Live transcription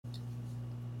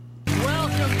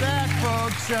Welcome back,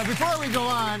 folks. Before we go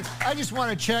on, I just want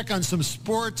to check on some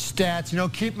sports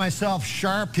stats, keep myself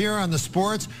sharp here on the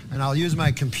sports, and I'll use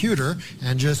my computer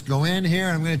and just go in here,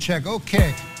 and I'm going to check,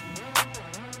 okay.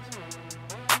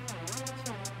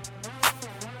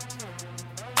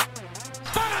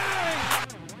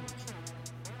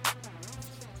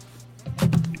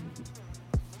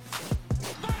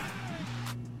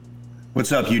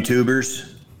 What's up,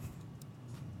 YouTubers?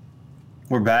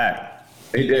 We're back.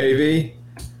 Hey, Davey.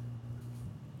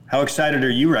 How excited are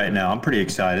you right now? I'm pretty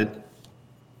excited.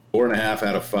 4.5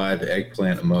 out of 5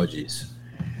 eggplant emojis.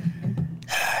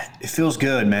 It feels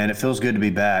good, man. It feels good to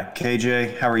be back.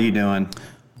 KJ, how are you doing?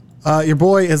 Your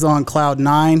boy is on cloud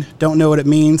 9. Don't know what it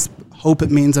means. Hope it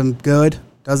means I'm good.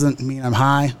 Doesn't mean I'm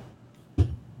high. But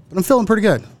I'm feeling pretty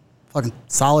good. Fucking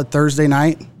solid Thursday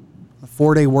night. A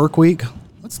 4-day work week.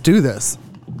 Let's do this.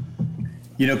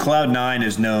 Cloud 9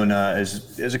 is known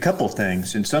as a couple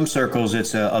things. In some circles,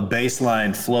 it's a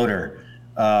baseline floater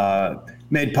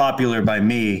made popular by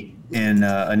me in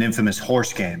an infamous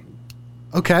horse game.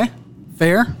 Okay,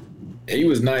 fair. He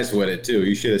was nice with it, too.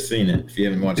 You should have seen it if you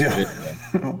haven't watched the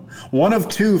video. 1 of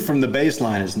 2 from the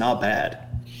baseline is not bad.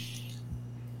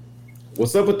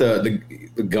 What's up with the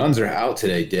guns are out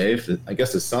today, Dave? I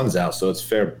guess the sun's out, so it's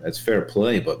fair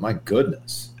play, but my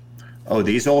goodness. Oh,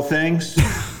 these old things?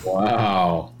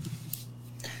 Wow.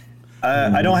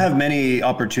 I don't have many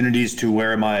opportunities to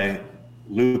wear my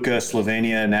Luka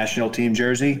Slovenia national team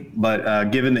jersey,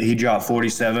 but given that he dropped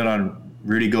 47 on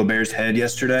Rudy Gobert's head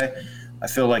yesterday, I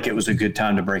feel like it was a good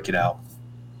time to break it out.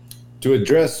 To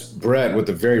address Brett with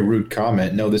a very rude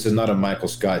comment, no, this is not a Michael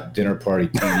Scott dinner party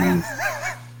TV.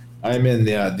 I'm in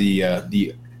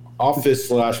the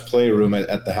office/playroom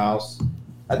at the house.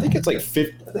 I think it's like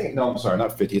 50. No, I'm sorry,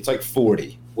 not 50. It's like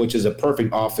 40, which is a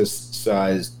perfect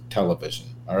office-sized television.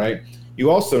 All right.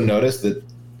 You also notice that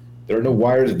there are no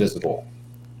wires visible.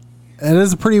 It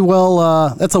is a pretty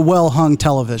that's a well-hung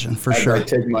television for sure. I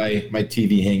take my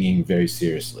TV hanging very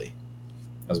seriously,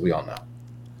 as we all know.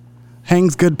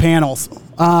 Hangs good panels.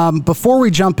 Before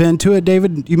we jump into it,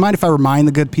 David, you mind if I remind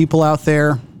the good people out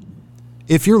there,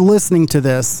 if you're listening to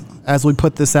this as we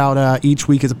put this out each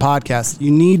week as a podcast,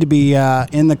 you need to be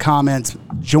in the comments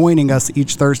joining us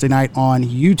each Thursday night on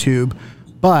YouTube.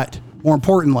 But more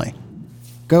importantly,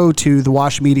 go to the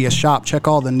Wash Media shop. Check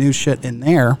all the new shit in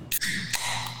there,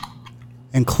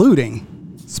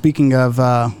 including, speaking of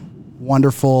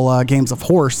wonderful games of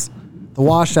horse, the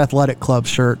Washed Athletic Club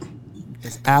shirt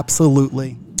is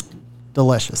absolutely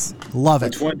delicious. Love it.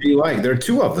 Which one do you like? There are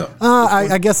 2 of them.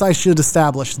 I guess I should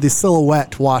establish the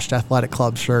silhouette Washed Athletic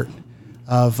Club shirt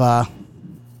of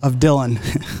Dillon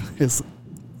is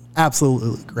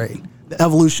absolutely great. The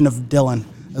evolution of Dillon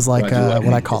is like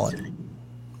what I call it.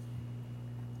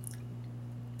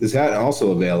 This hat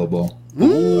also available.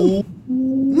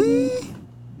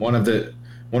 One of the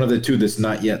 2 that's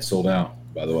not yet sold out,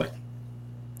 by the way.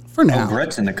 For now.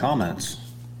 Brett's in the comments.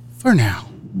 For now.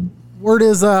 Word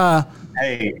is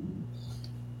Hey. I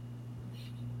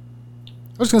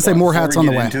was going to say more hats on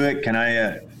the way. Into it, can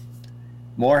I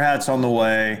more hats on the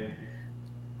way,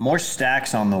 more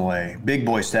stacks on the way, big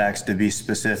boy stacks to be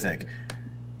specific.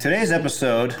 Today's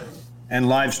episode and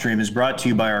live stream is brought to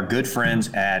you by our good friends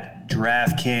at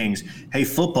DraftKings. Hey,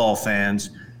 football fans,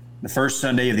 the first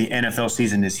Sunday of the NFL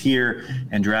season is here,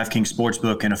 and DraftKings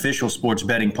Sportsbook, an official sports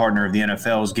betting partner of the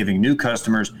NFL, is giving new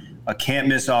customers a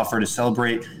can't-miss offer to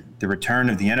celebrate the return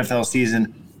of the NFL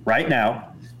season. Right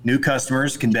now, new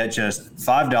customers can bet just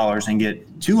 $5 and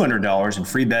get $200 in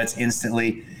free bets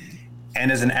instantly.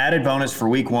 And as an added bonus for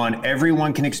week 1,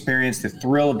 everyone can experience the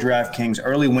thrill of DraftKings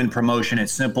early win promotion.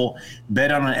 It's simple.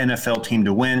 Bet on an NFL team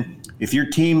to win. If your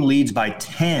team leads by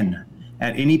 10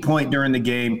 at any point during the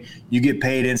game, you get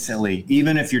paid instantly,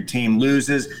 even if your team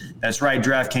loses. That's right.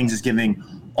 DraftKings is giving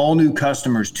all new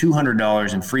customers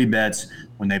 $200 in free bets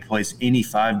when they place any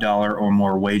 $5 or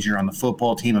more wager on the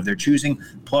football team of their choosing.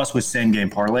 Plus, with same-game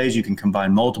parlays, you can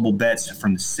combine multiple bets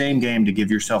from the same game to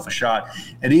give yourself a shot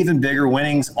at even bigger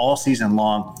winnings all season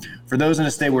long. For those in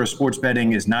a state where sports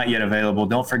betting is not yet available,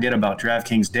 don't forget about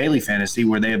DraftKings Daily Fantasy,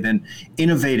 where they have been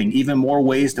innovating even more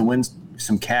ways to win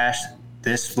some cash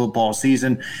this football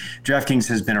season. DraftKings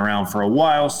has been around for a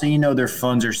while, so you know their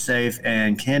funds are safe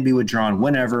and can be withdrawn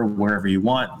whenever, wherever you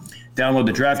want. Download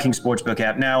the DraftKings Sportsbook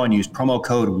app now and use promo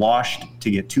code WASHED to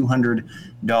get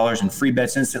 $200 in free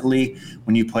bets instantly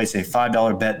when you place a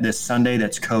 $5 bet this Sunday.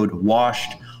 That's code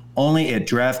WASHED only at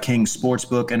DraftKings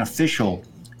Sportsbook, an official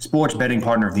sports betting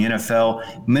partner of the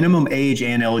NFL. Minimum age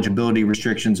and eligibility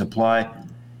restrictions apply.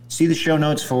 See the show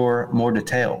notes for more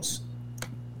details.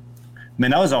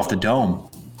 Man, that was off the dome.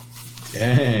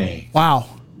 Dang. Wow.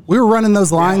 We were running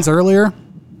those lines earlier,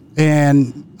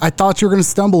 and I thought you were going to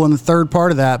stumble in the third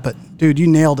part of that, but dude, you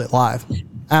nailed it live.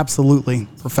 Absolutely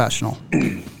professional.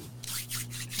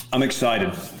 I'm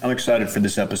excited. I'm excited for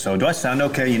this episode. Do I sound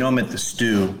okay? You know, I'm at the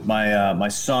stew. My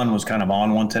son was kind of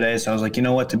on one today, so I was like, you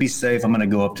know what? To be safe, I'm going to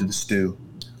go up to the stew.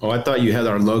 Oh, I thought you had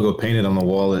our logo painted on the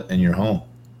wall in your home.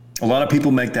 A lot of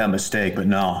people make that mistake, but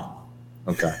no.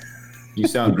 Okay. You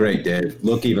sound great, Dave.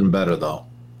 Look even better, though.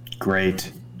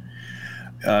 Great.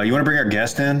 You want to bring our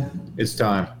guest in? It's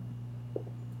time.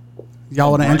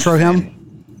 Y'all want to intro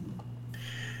him?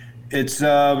 It's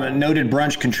a noted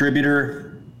brunch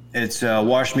contributor. It's a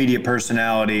Wash Media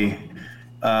personality,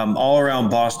 all-around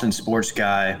Boston sports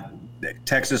guy,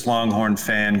 Texas Longhorn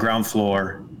fan, ground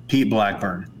floor, Pete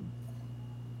Blackburn.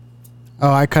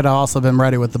 Oh, I could have also been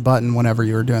ready with the button whenever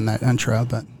you were doing that intro,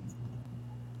 but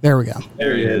there we go.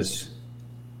 There he is.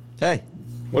 Hey.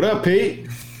 What up, Pete?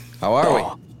 How are we?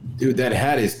 Dude, that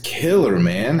hat is killer,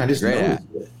 man. I just Great noticed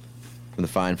hat. it. From the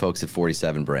fine folks at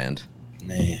 47 brand.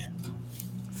 Man.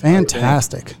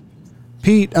 Fantastic.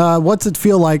 Pete, what's it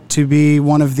feel like to be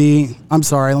one of the, I'm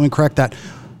sorry, let me correct that,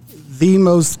 the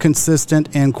most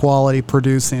consistent and quality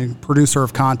producer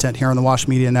of content here on the Wash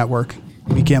Media Network,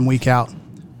 week in, week out?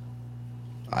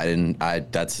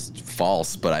 That's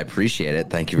false, but I appreciate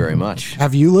it. Thank you very much.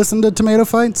 Have you listened to Tomato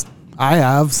Fights? I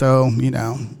have, so, you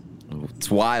know.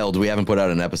 It's wild. We haven't put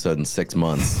out an episode in 6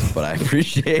 months, but I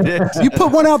appreciate it. You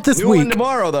put one out this New week. one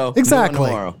tomorrow, though. Exactly. New one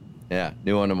tomorrow. Yeah,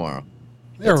 new one tomorrow.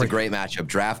 It's a great matchup.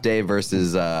 Draft day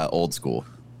versus old school.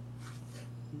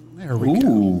 There we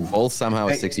go. Both somehow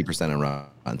at 60% on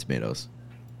Rotten Tomatoes.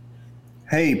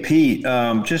 Hey, Pete,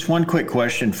 just one quick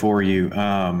question for you.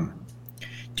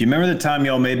 Do you remember the time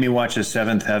y'all made me watch a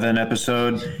Seventh Heaven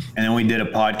episode, and then we did a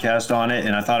podcast on it,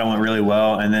 and I thought it went really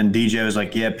well, and then DJ was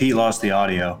like, yeah, Pete lost the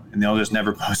audio, and they'll just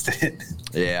never posted it.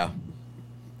 Yeah.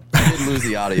 I did lose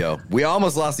the audio. We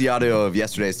almost lost the audio of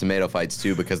yesterday's Tomato Fights,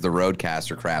 too, because the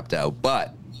roadcaster crapped out,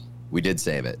 but we did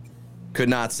save it. Could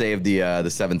not save the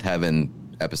Seventh Heaven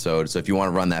episode, so if you want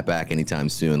to run that back anytime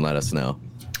soon, let us know.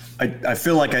 I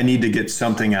feel like I need to get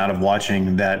something out of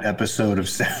watching that episode of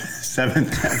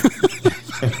Seventh Heaven.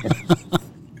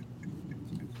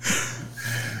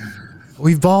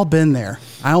 We've all been there.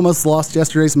 I almost lost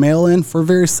yesterday's mail-in for a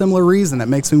very similar reason. It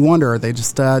makes me wonder, are they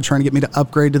just trying to get me to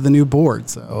upgrade to the new board?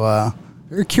 So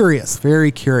very curious,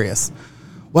 very curious.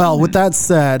 Well, with that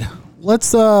said,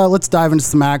 let's dive into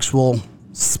some actual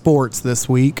sports this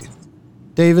week.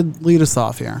 David, lead us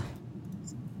off here.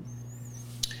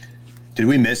 Did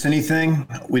we miss anything?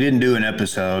 We didn't do an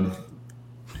episode.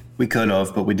 We could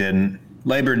have, but we didn't.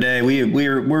 Labor Day,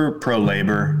 we're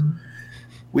pro-labor.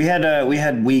 We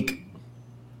had week,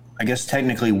 I guess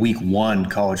technically week 1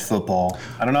 college football.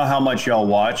 I don't know how much y'all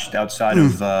watched outside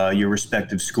of your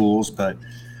respective schools, but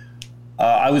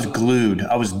I was glued.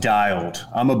 I was dialed.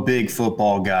 I'm a big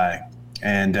football guy.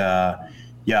 And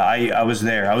I was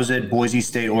there. I was at Boise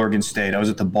State, Oregon State. I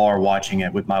was at the bar watching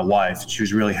it with my wife. She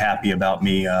was really happy about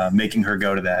me making her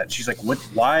go to that. She's like, "What?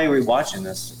 Why are we watching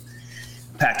this?"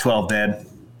 Pac-12, Dad.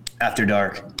 After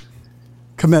dark.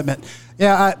 Commitment.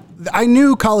 Yeah, I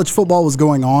knew college football was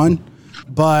going on,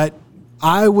 but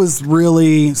I was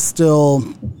really still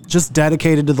just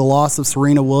dedicated to the loss of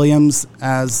Serena Williams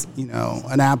as, you know,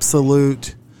 an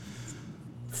absolute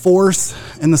force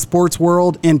in the sports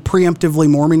world and preemptively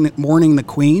mourning the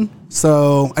queen.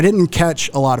 So I didn't catch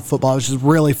a lot of football. I was just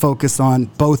really focused on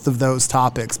both of those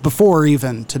topics before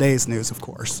even today's news, of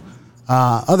course.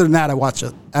 Other than that, I watched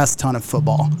a ton of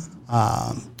football.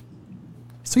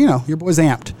 So, you know, your boy's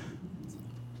amped.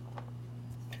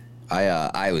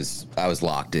 I was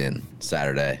locked in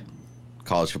Saturday.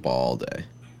 College football all day.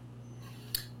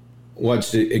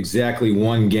 Watched exactly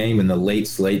one game in the late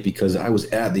slate because I was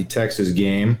at the Texas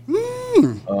game.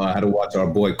 I had to watch our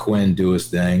boy Quinn do his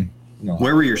thing. You know,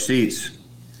 where were your seats?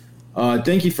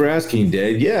 Thank you for asking,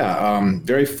 Dave. Yeah,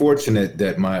 very fortunate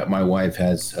that my wife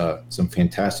has some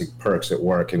fantastic perks at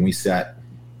work, and we sat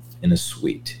in a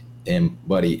suite. And,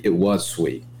 buddy, it was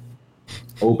sweet.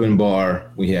 Open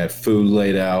bar. We had food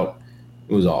laid out.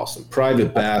 It was awesome.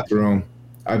 Private bathroom.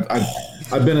 I've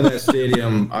been in that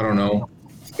stadium, I don't know,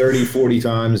 30, 40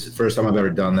 times. First time I've ever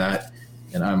done that.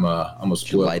 And I'm a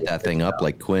Did you light that thing up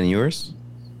like Quinn yours?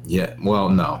 Yeah. Well,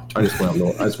 no. I just went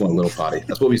a little potty.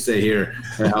 That's what we say here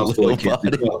in the house full of kids.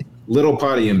 Little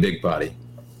potty and big potty.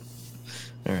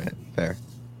 All right. Fair.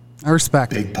 I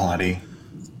respect Big potty.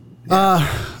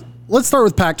 Let's start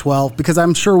with Pac-12 because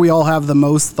I'm sure we all have the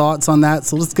most thoughts on that.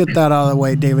 So let's get that out of the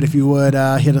way, David. If you would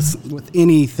hit us with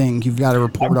anything you've got to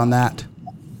report on that.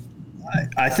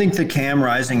 I think the Cam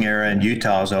Rising era in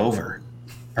Utah is over.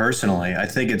 Personally, I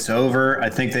think it's over. I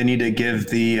think they need to give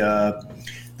the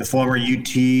former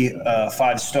UT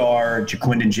five-star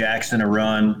Jaquindon Jackson a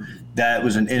run. That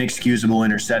was an inexcusable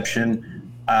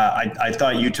interception. I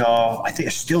thought Utah. I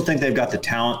still think they've got the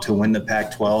talent to win the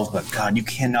Pac-12, but God, you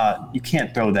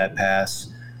can't throw that pass.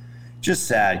 Just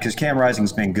sad because Cam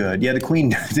Rising's been good. Yeah, the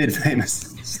Queen did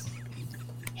famous.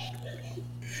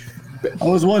 I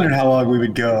was wondering how long we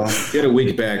would go. Get a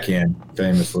weak backhand,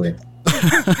 famously.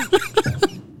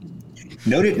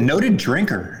 Noted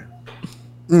drinker.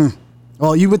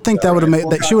 Well, you would think that would have made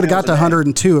that she would have got to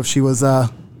 102 if she was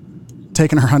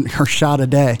taking her shot a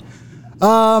day.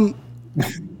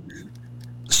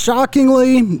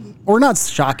 Shockingly, or not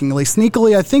shockingly,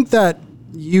 sneakily, I think that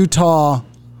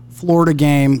Utah-Florida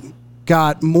game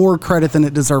got more credit than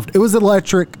it deserved. It was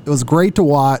electric. It was great to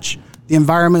watch. The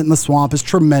environment in the swamp is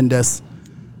tremendous.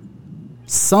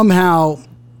 Somehow,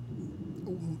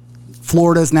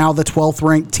 Florida is now the 12th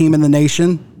ranked team in the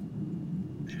nation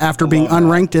after being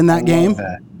unranked in that game.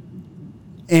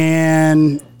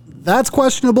 And that's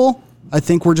questionable. I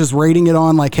think we're just rating it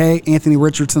on like, hey, Anthony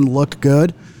Richardson looked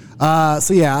good.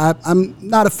 So, yeah, I'm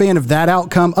not a fan of that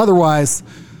outcome. Otherwise,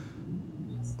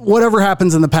 whatever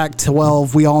happens in the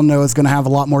Pac-12, we all know is going to have a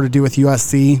lot more to do with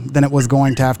USC than it was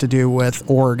going to have to do with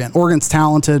Oregon. Oregon's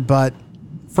talented, but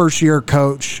first-year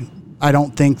coach, I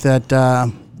don't think that,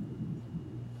 I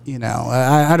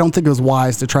don't think it was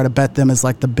wise to try to bet them as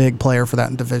like the big player for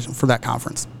that division, for that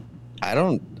conference. I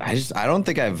don't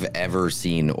think I've ever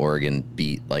seen Oregon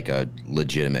beat like a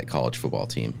legitimate college football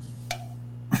team.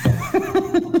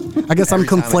 I guess I'm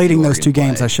conflating those two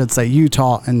games, I should say,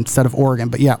 Utah instead of Oregon.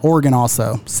 But yeah, Oregon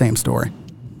also, same story.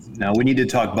 Now we need to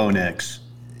talk Bo Nix.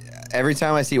 Every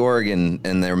time I see Oregon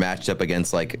and they're matched up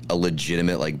against like a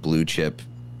legitimate like blue chip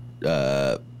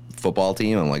football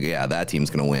team, I'm like, yeah, that team's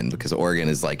going to win because Oregon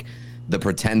is like the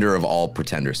pretender of all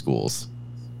pretender schools.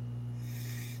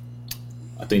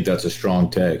 I think that's a strong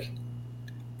take.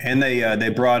 And they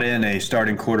brought in a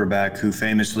starting quarterback who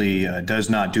famously does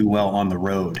not do well on the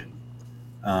road.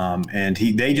 And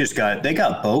they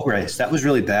got boat raced. That was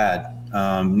really bad.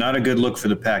 Not a good look for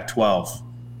the Pac-12.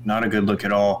 Not a good look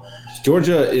at all.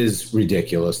 Georgia is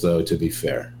ridiculous, though, to be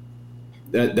fair.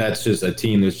 That's just a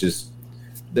team that's just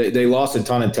they lost a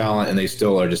ton of talent, and they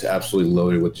still are just absolutely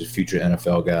loaded with just future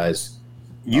NFL guys.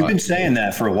 You've been saying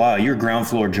that for a while. You're ground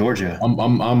floor Georgia.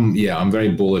 I'm very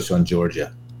bullish on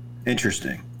Georgia.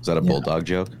 Interesting. Is that a bulldog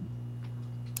joke?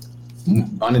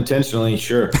 Unintentionally,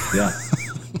 sure. Yeah.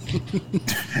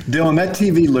 Dillon, that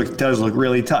TV does look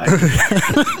really tight.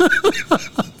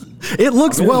 It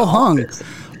looks well hung,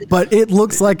 but it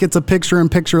looks like it's a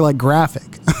picture-in-picture like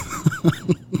graphic.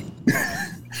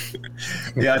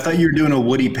 Yeah, I thought you were doing a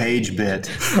Woody Page bit.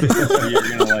 You're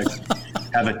gonna like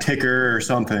have a ticker or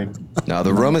something. No,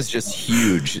 the room is just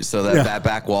huge, so that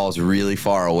back wall is really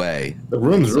far away. The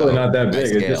room's really not that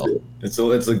big. It's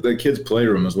like the kids'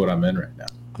 playroom is what I'm in right now.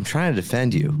 I'm trying to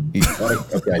defend you.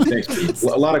 Okay, thanks, Pete.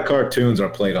 A lot of cartoons are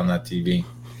played on that TV.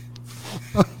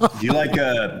 Do you like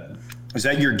is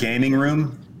that your gaming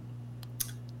room?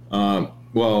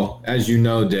 Well, as you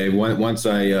know, Dave, once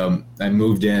I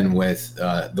moved in with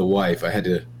the wife, I had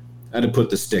to put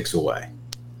the sticks away.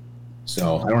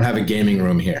 So I don't have a gaming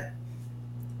room here,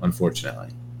 unfortunately.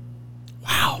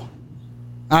 Wow.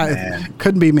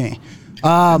 Couldn't be me.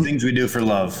 Things we do for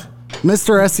love.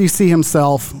 Mr. SEC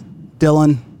himself,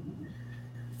 Dillon.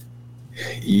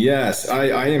 Yes,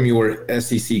 I am your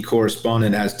SEC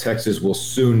correspondent, as Texas will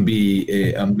soon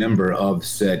be a member of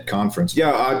said conference.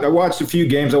 Yeah, I watched a few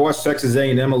games. I watched Texas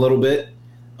A&M a little bit.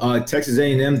 Texas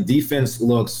A&M defense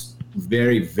looks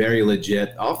very, very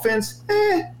legit. Offense,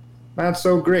 not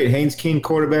so great. Haynes King,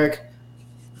 quarterback,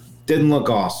 didn't look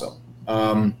awesome.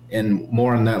 And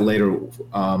more on that later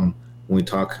when we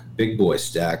talk big boy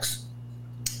stacks.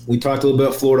 We talked a little bit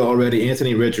about Florida already.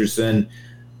 Anthony Richardson,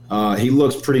 he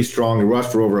looks pretty strong. He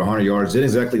rushed for over 100 yards. Didn't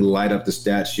exactly light up the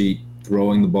stat sheet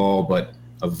throwing the ball, but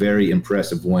a very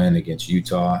impressive win against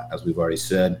Utah, as we've already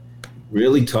said.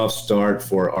 Really tough start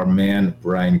for our man,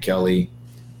 Brian Kelly.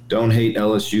 Don't hate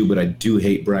LSU, but I do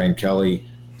hate Brian Kelly,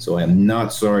 so I am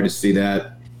not sorry to see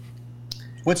that.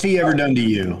 What's he ever done to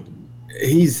you?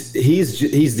 He's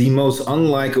the most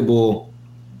unlikable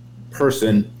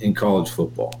person in college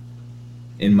football,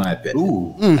 in my opinion.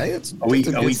 Ooh. Are we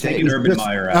taking Urban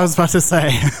Meyer out? I was about to say.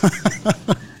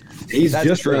 He's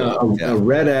just a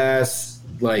red ass,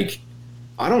 like,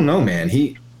 I don't know, man.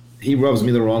 He rubs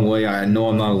me the wrong way. I know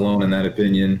I'm not alone in that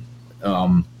opinion.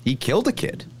 He killed a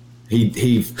kid. He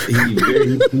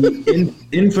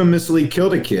infamously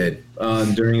killed a kid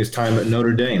during his time at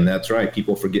Notre Dame. That's right.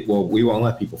 People forget. Well, we won't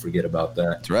let people forget about that.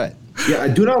 That's right. Yeah, I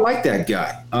do not like that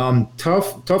guy.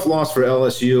 Tough loss for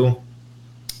LSU.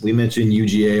 We mentioned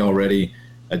UGA already.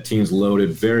 That team's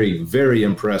loaded. Very, very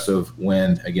impressive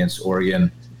win against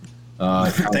Oregon.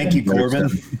 Thank you, Corbin.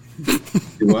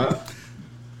 Do what?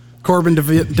 Corbin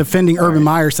defending Urban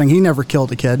Meyer, saying he never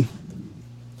killed a kid.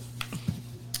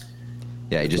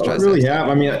 Yeah, he just Well, tries really to. have.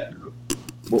 I mean,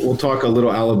 we'll talk a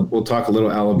little.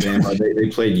 Alabama. They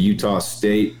played Utah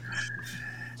State.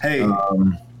 Hey,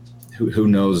 Who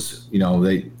knows? You know,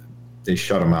 they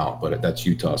shut them out, but that's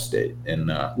Utah State.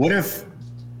 And what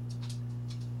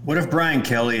if Brian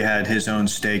Kelly had his own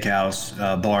steakhouse,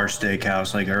 bar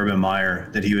steakhouse, like Urban Meyer,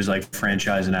 that he was like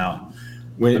franchising out?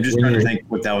 I'm just trying to think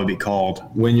what that would be called.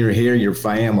 When you're here, you're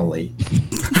family.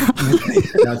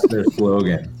 That's their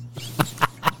slogan.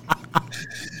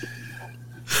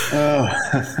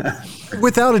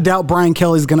 Without a doubt, Brian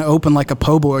Kelly's going to open like a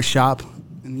po' boy shop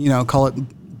and, call it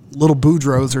Little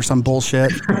Boudreaux's or some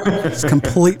bullshit. Just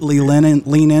completely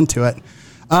lean into it.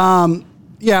 On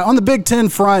the Big Ten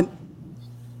front,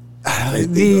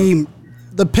 the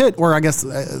Pitt, or I guess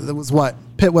it was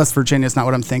Pitt, West Virginia is not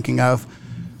what I'm thinking of.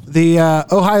 The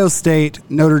Ohio State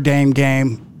Notre Dame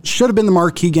game should have been the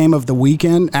marquee game of the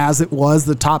weekend, as it was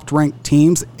the top-ranked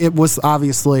teams. It was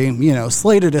obviously,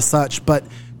 slated as such, but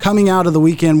coming out of the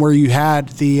weekend where you had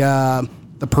the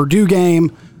Purdue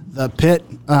game, the Pitt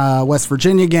West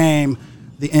Virginia game,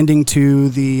 the ending to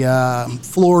the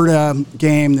Florida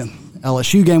game, the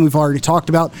LSU game we've already talked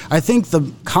about. I think the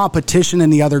competition in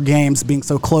the other games being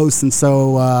so close and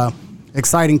so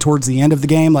exciting towards the end of the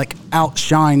game, like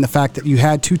outshine the fact that you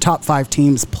had two top 5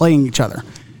 teams playing each other.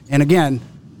 And again,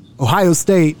 Ohio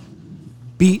State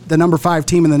beat the number 5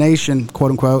 team in the nation,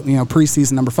 quote unquote,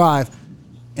 preseason number 5,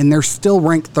 and they're still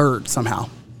ranked 3rd somehow.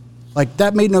 Like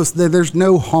that made there's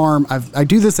no harm. I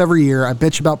do this every year. I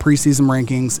bitch about preseason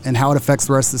rankings and how it affects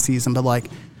the rest of the season, but like,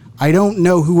 I don't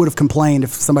know who would have complained if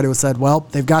somebody would have said, well,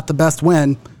 they've got the best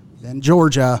win, then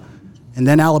Georgia, and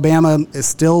then Alabama is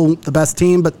still the best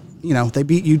team, but they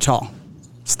beat Utah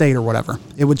State or whatever.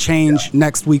 It would change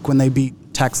next week when they beat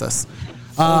Texas.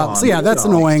 That's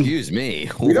annoying. Excuse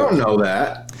me. We don't know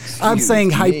that. I'm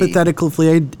saying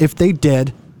hypothetically, if they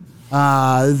did,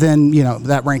 then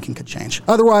that ranking could change.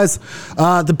 Otherwise,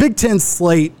 the Big Ten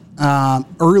slate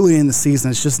early in the season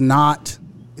is just not.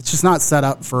 It's just not set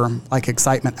up for like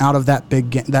excitement out of that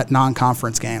that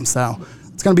non-conference game. So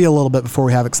it's going to be a little bit before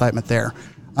we have excitement there.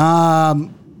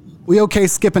 We okay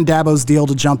skipping Dabo's deal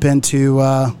to jump into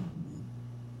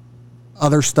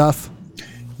other stuff?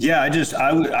 Yeah,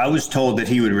 I was told that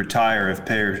he would retire if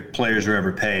players were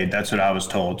ever paid. That's what I was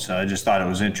told. So I just thought it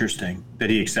was interesting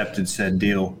that he accepted said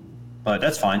deal, but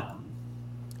that's fine.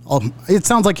 It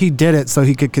sounds like he did it so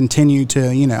he could continue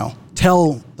to,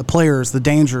 tell the players the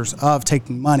dangers of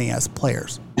taking money as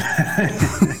players.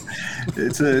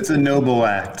 It's a noble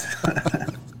act.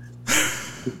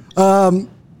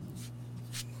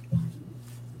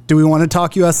 Do we want to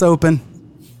talk U.S. Open?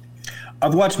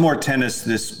 I've watched more tennis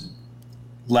this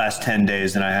last 10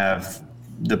 days than I have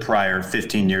the prior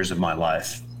 15 years of my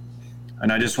life.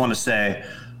 And I just want to say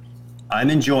I'm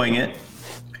enjoying it,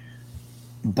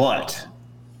 but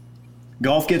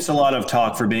golf gets a lot of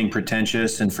talk for being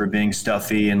pretentious and for being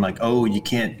stuffy and like, oh, you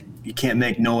can't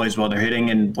make noise while they're hitting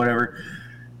and whatever.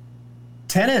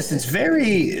 Tennis,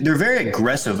 they're very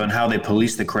aggressive on how they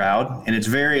police the crowd, and it's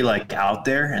very like out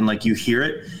there and like you hear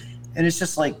it, and it's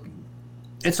just like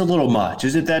it's a little much.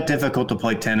 Is it that difficult to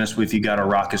play tennis if you got a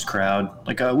raucous crowd?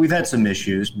 Like we've had some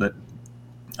issues, but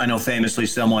I know famously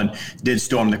someone did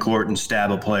storm the court and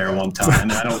stab a player one time,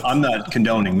 and I'm not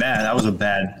condoning that. That was a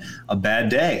bad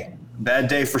day. Bad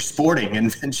day for sporting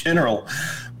in general.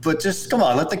 But just come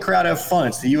on, let the crowd have fun.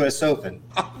 It's the U.S. Open.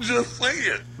 I'm just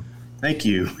saying. Thank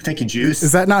you, Juice.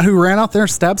 Is that not who ran out there and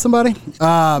stabbed somebody?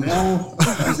 No.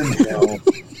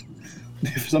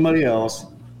 Somebody else.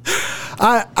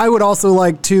 I would also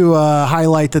like to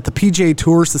highlight that the PGA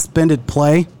Tour suspended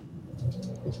play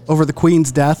over the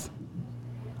Queen's death.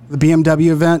 The BMW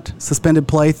event suspended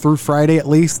play through Friday at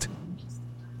least.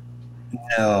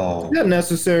 No. Is that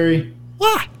necessary?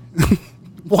 Why?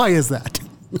 Why is that?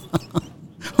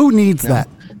 Who needs that?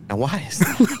 Now, why is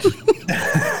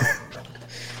that?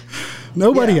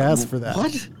 Nobody asked for that.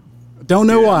 What? Don't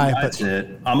know why. That's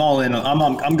it. I'm all in.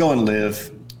 I'm going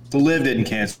live. The live didn't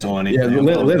cancel anything.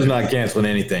 Yeah, Liv's not canceling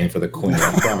anything for the Queen.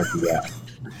 I promise you that.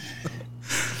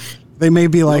 They may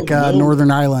be like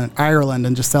Northern Ireland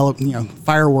and just sell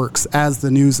fireworks as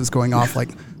the news is going off. Like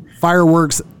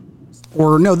fireworks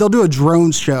or no, they'll do a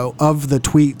drone show of the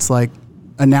tweets like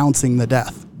announcing the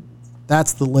death.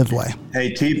 That's the live way.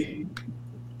 Hey,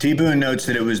 T-Boone notes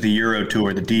that it was the Euro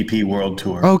Tour, the DP World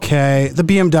Tour. Okay, the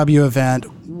BMW event,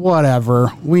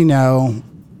 whatever. We know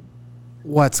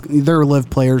there are live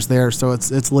players there, so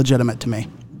it's legitimate to me.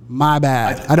 My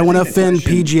bad. I don't want to offend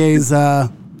PGA's,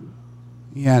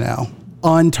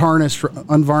 untarnished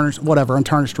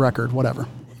record, whatever.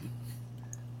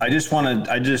 I just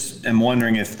am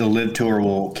wondering if the Live Tour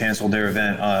will cancel their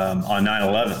event on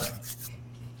 9/11.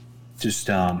 Just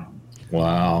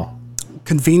wow.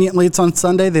 Conveniently, it's on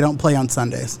Sunday. They don't play on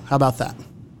Sundays. How about that?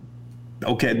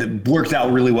 Okay, that worked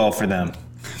out really well for them.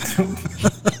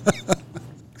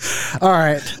 All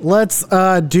right, let's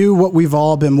do what we've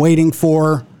all been waiting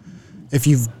for. If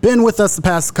you've been with us the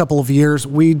past couple of years,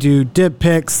 we do dip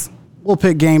picks. We'll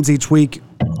pick games each week,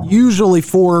 usually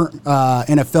 4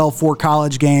 NFL, 4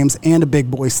 college games, and a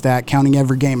big boy stack, counting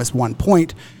every game as 1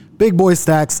 point. Big boy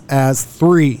stacks as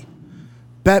 3.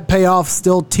 Bet payoff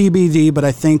still TBD, but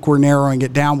I think we're narrowing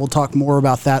it down. We'll talk more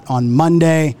about that on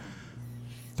Monday.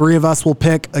 3 of us will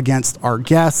pick against our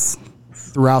guests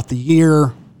throughout the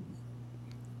year.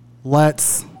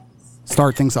 Let's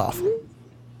start things off.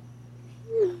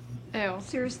 Ew.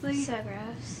 Seriously? So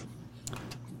gross.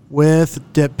 With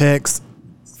dip picks.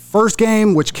 First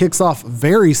game, which kicks off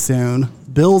very soon,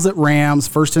 Bills at Rams,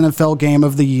 first NFL game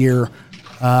of the year.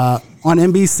 On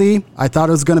NBC, I thought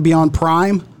it was going to be on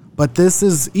Prime, but this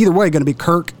is either way going to be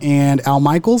Kirk and Al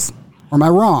Michaels. Or am I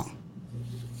wrong?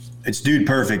 It's dude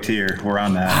perfect here where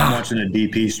I'm at. I'm watching a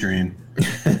DP stream.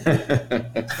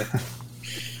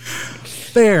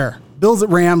 Fair. Bills at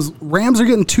Rams. Rams are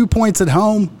getting 2 points at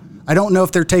home. I don't know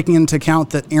if they're taking into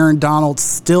account that Aaron Donald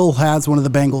still has one of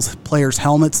the Bengals players'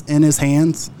 helmets in his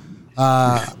hands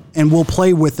and will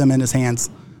play with them in his hands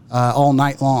all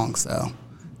night long. So,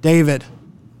 David,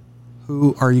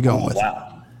 who are you going with?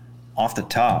 Wow. Off the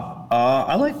top,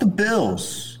 I like the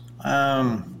Bills.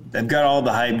 They've got all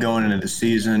the hype going into the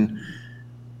season.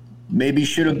 Maybe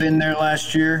should have been there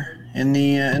last year in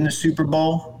the Super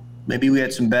Bowl. Maybe we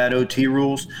had some bad OT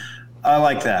rules. I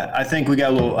like that. I think we got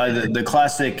a little the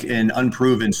classic and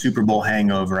unproven Super Bowl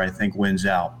hangover, I think, wins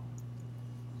out.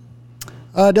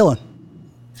 Dillon.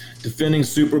 Defending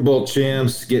Super Bowl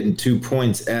champs, getting 2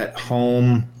 points at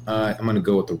home. I'm going to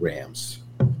go with the Rams.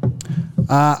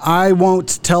 I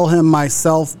won't tell him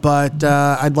myself, but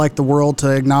I'd like the world to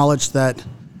acknowledge that,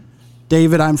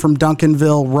 David, I'm from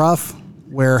Duncanville Rough,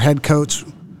 where head coach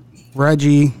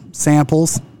Reggie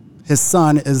Samples, his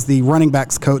son, is the running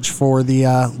backs coach for the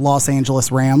Los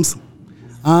Angeles Rams.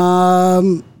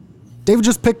 David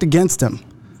just picked against him.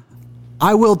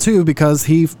 I will too, because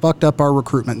he fucked up our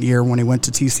recruitment year when he went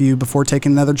to TCU before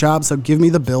taking another job. So give me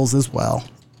the Bills as well.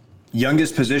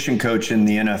 Youngest position coach in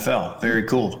the NFL. Very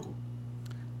cool.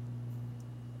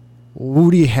 Who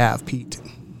do you have, Pete?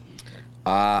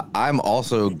 I'm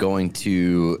also going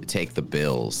to take the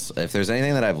Bills. If there's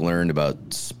anything that I've learned about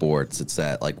sports, it's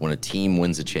that like when a team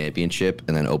wins a championship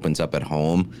and then opens up at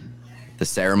home, the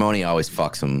ceremony always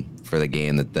fucks them for the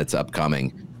game that's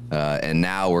upcoming. And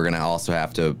now we're gonna also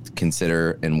have to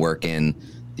consider and work in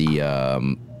the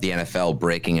NFL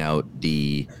breaking out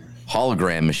the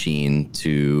hologram machine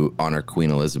to honor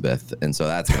Queen Elizabeth, and so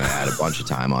that's going to add a bunch of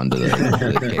time onto the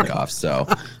kickoff. So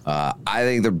I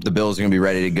think the Bills are going to be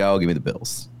ready to go. Give me the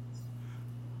Bills.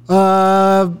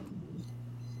 We're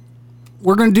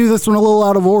going to do this one a little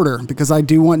out of order because I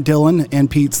do want Dillon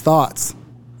and Pete's thoughts.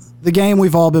 The game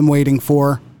we've all been waiting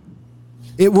for.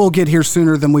 It will get here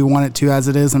sooner than we want it to, as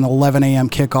it is an 11 a.m.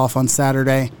 kickoff on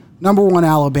Saturday. Number 1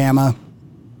 Alabama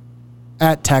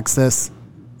at Texas.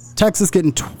 Texas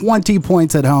getting 20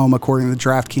 points at home, according to the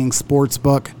DraftKings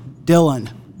Sportsbook. Dillon.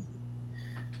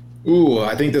 Ooh,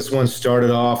 I think this one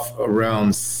started off around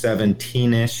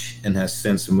 17-ish and has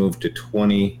since moved to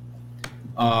 20.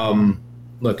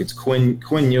 Look, it's Quinn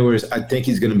Ewers. I think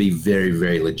he's going to be very,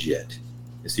 very legit.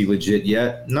 Is he legit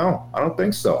yet? No, I don't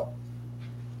think so.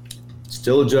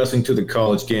 Still adjusting to the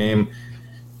college game.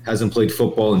 Hasn't played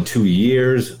football in 2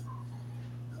 years.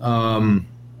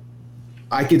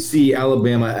 I could see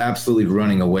Alabama absolutely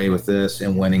running away with this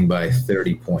and winning by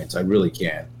 30 points. I really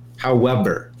can.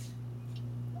 However,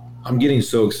 I'm getting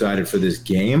so excited for this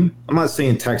game. I'm not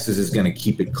saying Texas is going to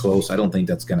keep it close. I don't think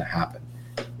that's going to happen.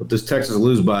 But does Texas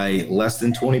lose by less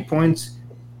than 20 points?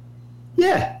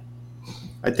 Yeah.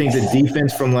 I think the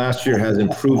defense from last year has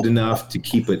improved enough to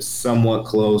keep it somewhat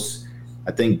close.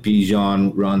 I think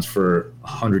Bijan runs for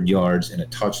 100 yards and a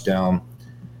touchdown.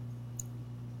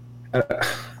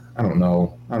 I don't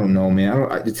know, man.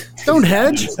 Don't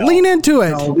hedge. Lean into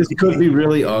it. No, this could be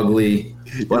really ugly.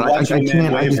 But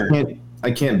I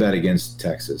I can't bet against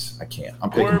Texas. I can't. I'm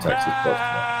picking Texas.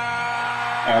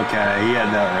 Okay, he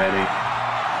had that ready.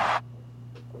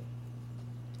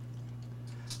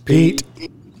 Pete.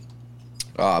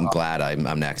 Oh, I'm glad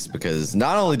I'm next because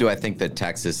not only do I think that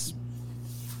Texas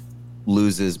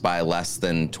loses by less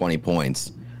than 20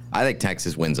 points, I think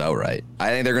Texas wins outright. I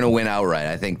think they're going to win outright.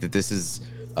 I think that this is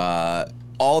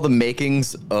all the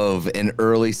makings of an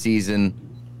early season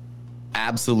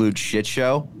absolute shit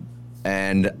show.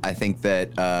 And I think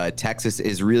that Texas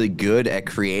is really good at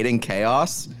creating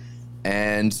chaos.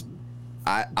 And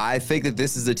I think that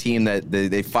this is a team that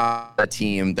they find a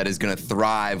team that is going to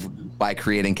thrive by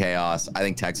creating chaos. I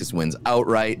think Texas wins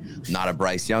outright. Not a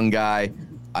Bryce Young guy.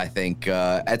 I think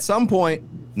at some point,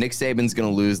 Nick Saban's going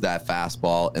to lose that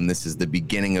fastball, and this is the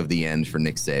beginning of the end for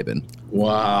Nick Saban.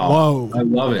 Wow. Whoa. I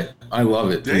love it. I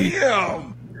love it.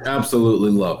 Damn.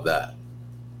 Absolutely love that.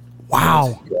 Wow.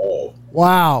 Let's go.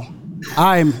 Wow.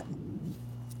 I'm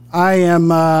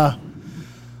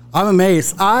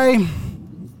amazed.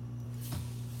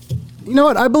 You know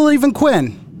what? I believe in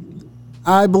Quinn.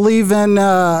 I believe in,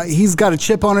 he's got a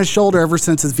chip on his shoulder ever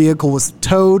since his vehicle was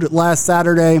towed last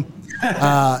Saturday.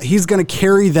 He's going to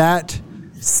carry that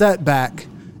setback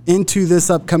into this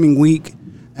upcoming week.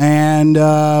 And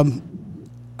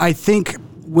I think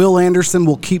Will Anderson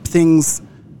will keep things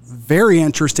very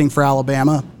interesting for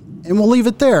Alabama, and we'll leave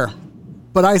it there.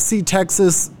 But I see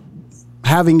Texas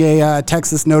having a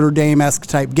Texas Notre Dame-esque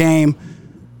type game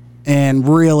and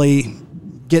really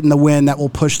getting the win that will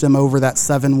push them over that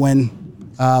 7-win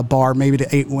bar, maybe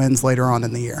to 8 wins later on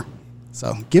in the year.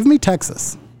 So give me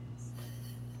Texas.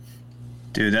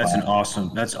 Dude, that's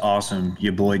that's awesome.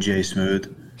 Your boy Jay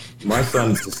Smooth. My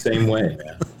son's the same way,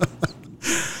 man.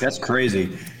 That's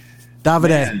crazy.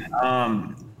 Davide.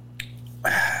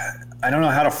 I don't know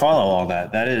how to follow all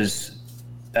that. That is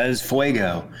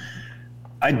fuego.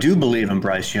 I do believe in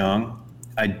Bryce Young.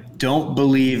 I don't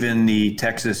believe in the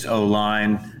Texas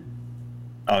O-line.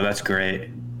 Oh, that's great.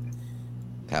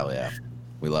 Hell yeah.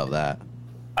 We love that.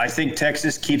 I think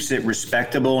Texas keeps it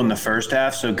respectable in the first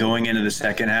half, so going into the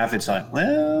second half, it's like,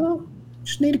 well,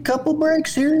 just need a couple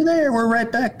breaks here or there. We're right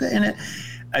back in it.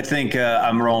 I think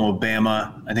I'm rolling with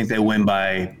Bama. I think they win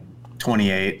by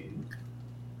 28.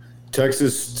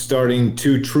 Texas starting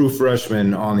 2 true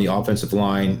freshmen on the offensive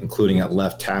line, including at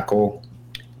left tackle,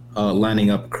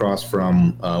 lining up across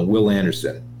from Will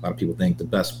Anderson. A lot of people think the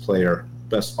best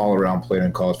all-around player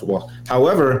in college football.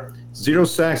 However, 0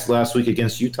 sacks last week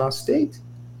against Utah State.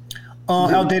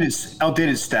 Outdated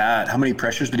stat. How many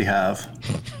pressures did he have?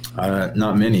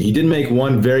 Not many. He did make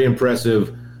one very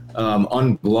impressive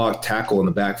unblocked tackle in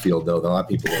the backfield, though, that a lot of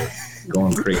people are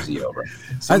going crazy over.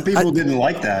 Some people didn't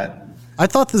like that. I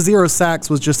thought the 0 sacks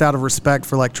was just out of respect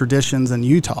for like traditions in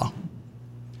Utah.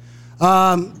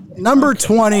 Number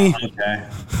 20. Okay.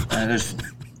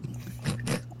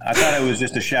 I thought it was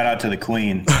just a shout out to the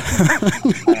Queen. I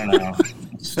don't know.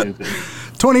 It's stupid.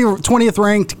 20th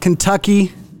ranked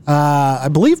Kentucky. I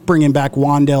believe bringing back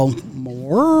Wandell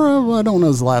Moore. I don't know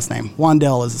his last name.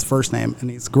 Wandell is his first name, and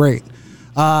he's great.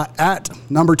 At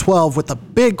number 12 with a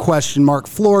big question mark,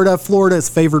 Florida. Florida is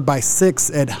favored by 6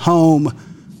 at home.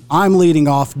 I'm leading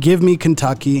off. Give me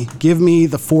Kentucky. Give me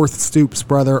the 4th Stoops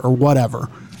brother or whatever.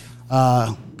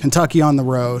 Kentucky on the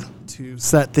road to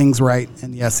set things right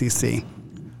in the SEC.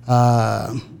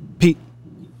 Pete.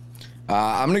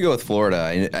 I'm going to go with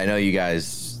Florida. I know you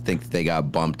guys think that they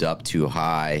got bumped up too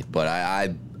high, but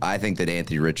I think that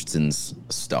Anthony Richardson's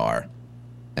a star.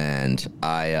 And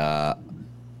I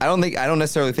don't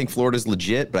necessarily think Florida's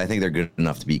legit, but I think they're good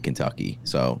enough to beat Kentucky.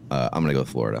 So I'm going to go with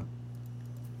Florida.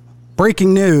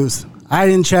 Breaking news. I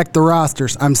didn't check the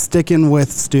rosters. I'm sticking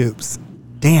with Stoops.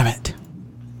 Damn it.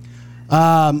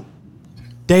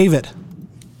 David.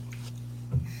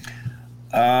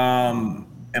 Am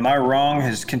I wrong?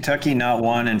 Has Kentucky not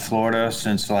won in Florida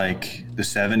since like the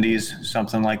 70s,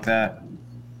 something like that?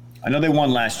 I know they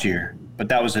won last year, but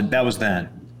that was then.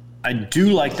 I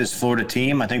do like this Florida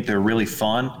team. I think they're really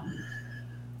fun.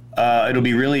 It'll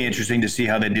be really interesting to see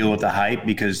how they deal with the hype,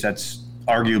 because that's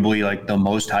arguably like the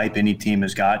most hype any team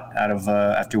has got out of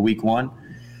after week 1.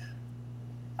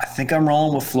 I think I'm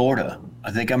rolling with Florida. I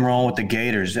think I'm rolling with the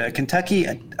Gators. Kentucky,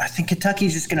 I think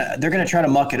Kentucky's they're going to try to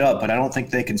muck it up, but I don't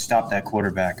think they can stop that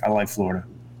quarterback. I like Florida.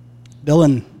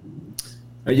 Dillon.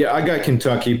 Yeah, I got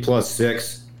Kentucky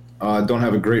 +6. Don't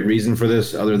have a great reason for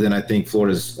this other than I think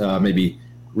Florida's maybe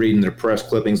reading their press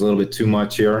clippings a little bit too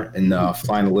much here and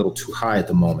flying a little too high at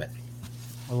the moment.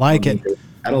 I like it.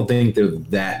 I don't think they're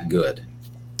that good.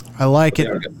 I like it.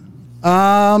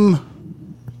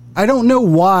 I don't know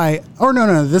why. Oh,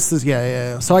 no. This is,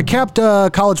 yeah. So I capped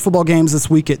college football games this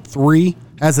week at 3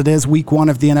 as it is week 1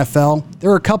 of the NFL.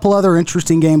 There are a couple other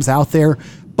interesting games out there,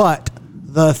 but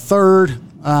the third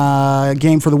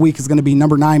game for the week is going to be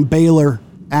number 9 Baylor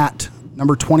at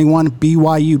number 21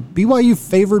 BYU. BYU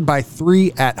favored by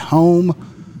 3 at home.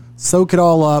 Soak it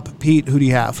all up. Pete, who do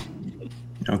you have?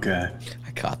 Okay.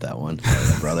 I caught that one,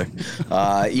 brother.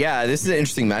 Yeah, this is an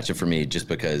interesting matchup for me just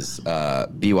because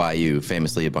BYU,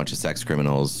 famously a bunch of sex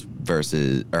criminals,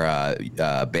 versus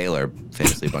Baylor,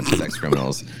 famously a bunch of sex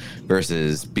criminals,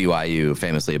 versus BYU,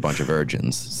 famously a bunch of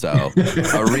virgins. So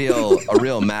a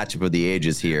real matchup of the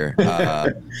ages here.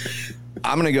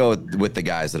 I'm gonna go with the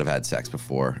guys that have had sex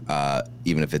before,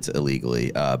 even if it's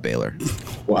illegally. Baylor.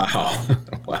 Wow.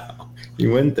 Wow.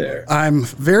 You went there. I'm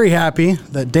very happy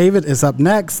that David is up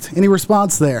next. Any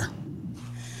response there?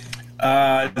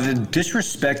 The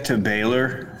disrespect to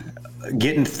Baylor,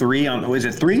 getting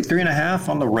 3.5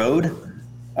 on the road?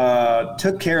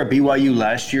 Took care of BYU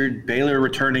last year. Baylor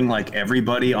returning like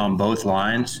everybody on both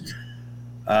lines.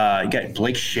 You got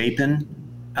Blake Shapen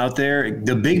out there.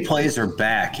 The big plays are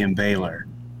back in Baylor.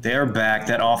 They're back.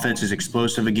 That offense is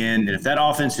explosive again. And if that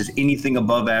offense is anything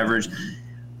above average,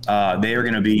 they are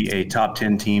going to be a top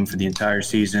 10 team for the entire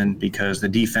season because the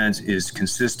defense is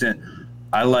consistent.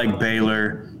 I like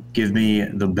Baylor. Give me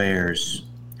the Bears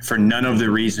for none of the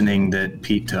reasoning that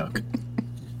Pete took.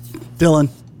 Dillon.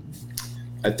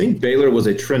 I think Baylor was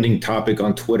a trending topic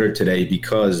on Twitter today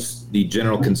because the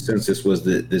general consensus was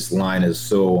that this line is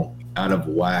so out of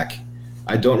whack.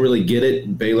 I don't really get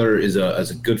it. Baylor is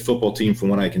a good football team from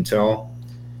what I can tell.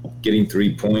 Getting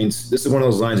 3 points. This is one of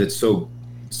those lines that's so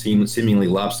seemingly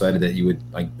lopsided that you would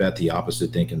like bet the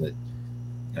opposite, thinking that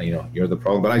you're the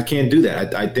problem. But I can't do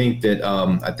that. I think that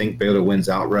I think Baylor wins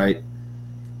outright,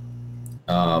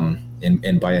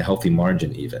 and by a healthy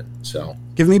margin even. So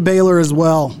give me Baylor as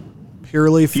well,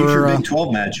 purely for future Big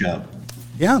 12 matchup.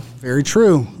 Yeah, very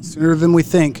true. Sooner than we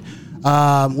think.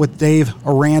 With Dave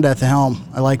Aranda at the helm,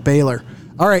 I like Baylor.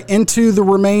 All right, into the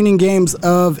remaining games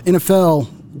of NFL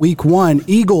Week 1.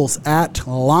 Eagles at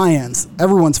Lions.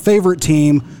 Everyone's favorite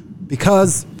team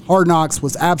because Hard Knocks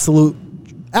was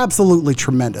absolutely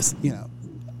tremendous.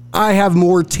 I have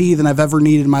more tea than I've ever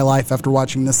needed in my life after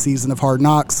watching this season of Hard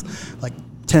Knocks, like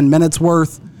 10 minutes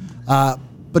worth.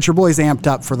 But your boy's amped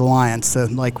up for the Lions to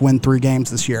win 3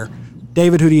 games this year.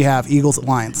 David, who do you have? Eagles at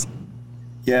Lions.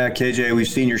 Yeah, KJ, we've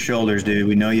seen your shoulders, dude.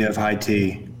 We know you have high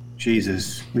T.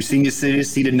 Jesus. We've seen you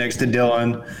seated next to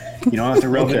Dillon. You don't have to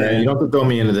rub it in. You don't have to throw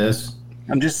me into this.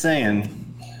 I'm just saying.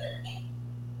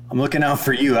 I'm looking out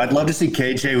for you. I'd love to see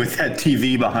KJ with that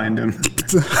TV behind him.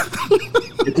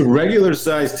 It's a regular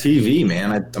size TV,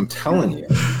 man. I'm telling you.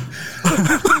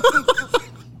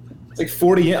 It's like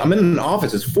 40. I'm in an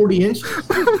office. It's 40 inches.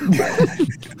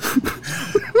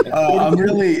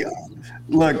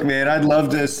 Look, man, I'd love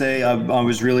to say I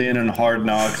was really in on Hard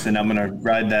Knocks and I'm going to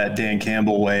ride that Dan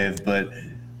Campbell wave. But,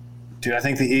 dude, I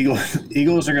think the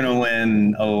Eagles are going to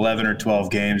win 11 or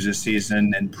 12 games this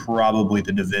season and probably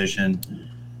the division.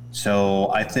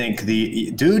 So I think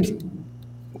they're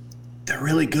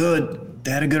really good.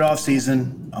 They had a good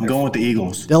offseason. I'm going with the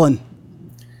Eagles. Dillon.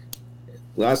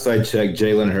 Last I checked,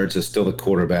 Jalen Hurts is still the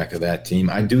quarterback of that team.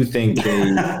 I do think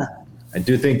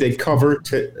they cover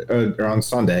on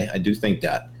Sunday. I do think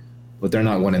that, but they're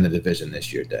not winning the division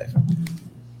this year, Dave.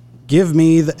 Give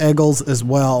me the Eagles as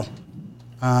well.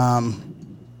 Their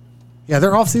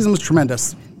offseason was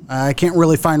tremendous. I can't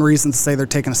really find reasons to say they're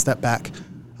taking a step back.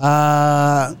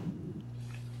 And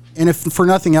if for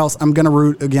nothing else, I'm going to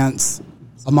root against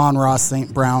Amon-Ra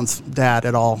St. Brown's dad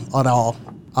at all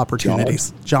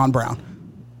opportunities. John Brown.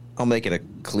 I'll make it a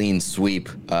clean sweep.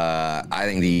 I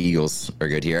think the Eagles are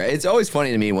good here. It's always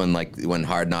funny to me when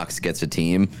Hard Knocks gets a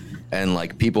team and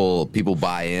people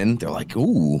buy in. They're like,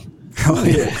 ooh. Oh,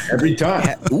 yeah. Every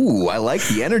time. Ooh, I like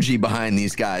the energy behind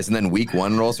these guys. And then week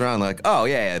 1 rolls around, like, oh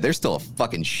yeah, they're still a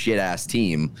fucking shit ass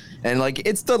team. And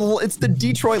it's the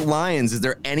Detroit Lions. Is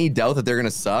there any doubt that they're gonna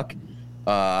suck?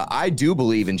 I do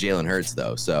believe in Jalen Hurts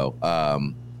though. So I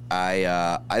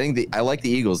like the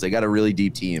Eagles. They got a really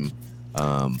deep team.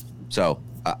 So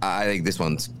I think this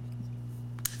one's.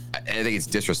 I think it's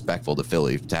disrespectful to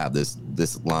Philly to have this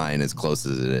line as close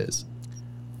as it is.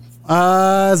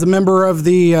 As a member of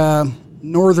the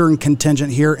northern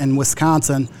contingent here in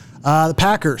Wisconsin, the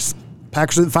Packers at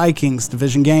Vikings,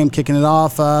 division game, kicking it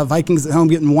off. Vikings at home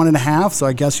getting 1.5, so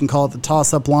I guess you can call it the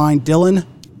toss-up line. Dillon?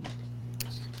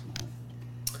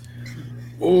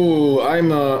 Oh,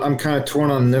 I'm kind of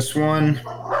torn on this one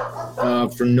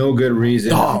for no good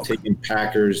reason. I'm taking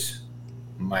Packers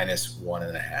minus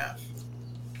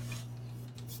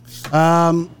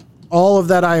 1.5. All of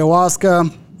that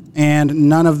ayahuasca and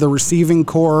none of the receiving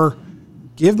core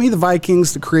Give me the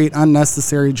Vikings to create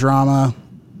unnecessary drama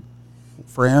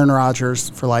for Aaron Rodgers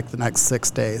for like the next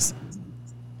 6 days.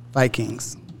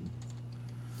 Vikings.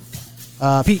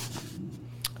 Pete.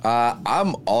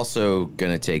 I'm also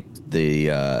gonna take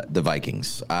the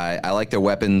Vikings. I like their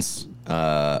weapons.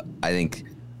 I think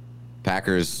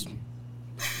Packers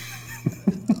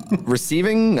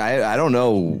receiving. I don't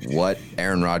know what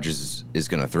Aaron Rodgers is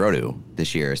gonna throw to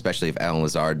this year, especially if Allen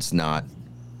Lazard's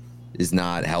is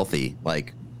not healthy.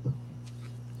 Like,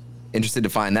 interested to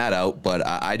find that out. But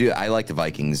I like the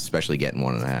Vikings, especially getting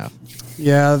 1.5.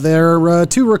 Yeah, their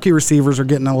 2 rookie receivers are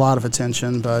getting a lot of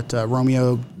attention, but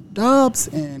Romeo Doubs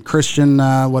and Christian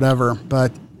whatever.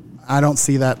 But I don't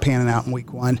see that panning out in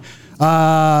week 1.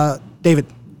 David.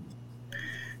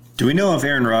 Do we know if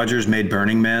Aaron Rodgers made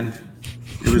Burning Man?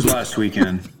 It was last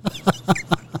weekend.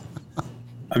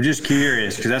 I'm just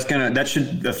curious because that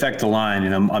should affect the line,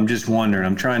 and I'm just wondering.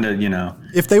 I'm trying to,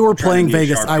 If they were playing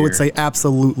Vegas, I would say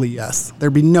absolutely yes.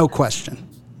 There'd be no question.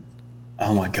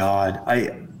 Oh my God,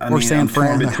 San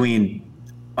Fran.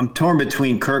 I'm torn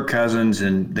between Kirk Cousins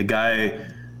and a guy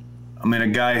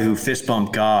who fist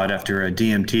bumped God after a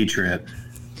DMT trip.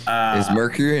 Is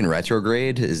Mercury in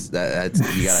retrograde? That's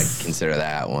you gotta consider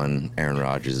that one. Aaron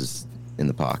Rodgers is in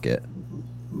the pocket.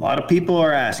 A lot of people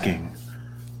are asking.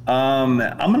 I'm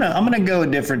gonna go a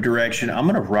different direction. I'm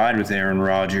gonna ride with Aaron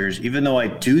Rodgers, even though I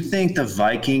do think the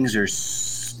Vikings are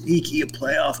sneaky a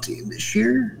playoff team this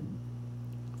year.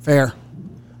 Fair.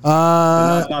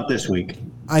 Not this week.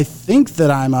 I think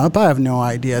that I'm up. I have no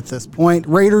idea at this point.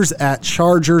 Raiders at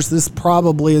Chargers. This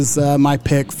probably is my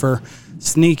pick for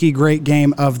sneaky great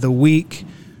game of the week.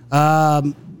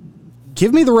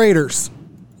 Give me the Raiders.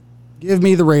 Give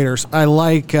me the Raiders. I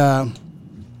like, give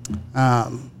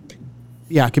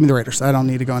me the Raiders. I don't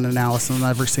need to go into analysis on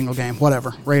every single game.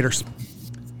 Whatever. Raiders.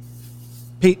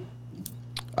 Pete.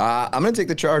 I'm going to take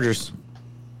the Chargers.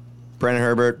 Brandon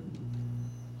Herbert,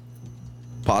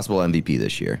 possible MVP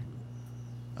this year.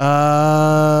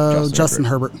 Justin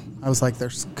Herbert. I was like,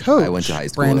 there's coach. I went to high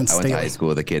school.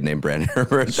 With a kid named Brandon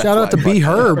Herbert. Shout out to B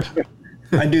Herb.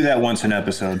 I do that once an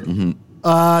episode.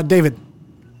 Mm-hmm. David.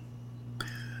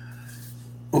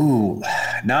 Ooh,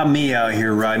 not me out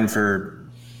here riding for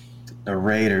the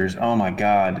Raiders. Oh my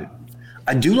God,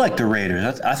 I do like the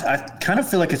Raiders. I kind of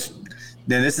feel like it's.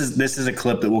 Then this is a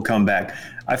clip that will come back.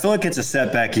 I feel like it's a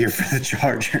setback year for the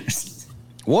Chargers.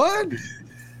 What?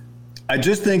 I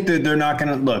just think that they're not going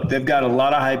to look. They've got a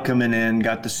lot of hype coming in.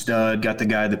 Got the stud. Got the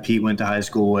guy that Pete went to high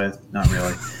school with. Not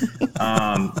really.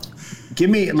 I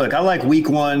like week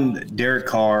 1. Derek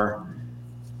Carr,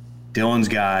 Dillon's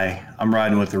guy. I'm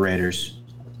riding with the Raiders.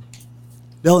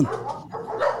 Dillon.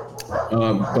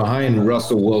 Behind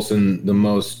Russell Wilson, the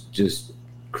most just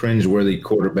cringeworthy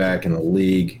quarterback in the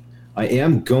league. I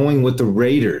am going with the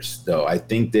Raiders, though. I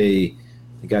think they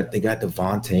got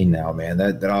Devontae now, man.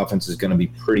 That offense is going to be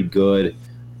pretty good.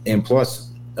 And plus,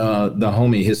 the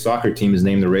homie, his soccer team is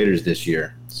named the Raiders this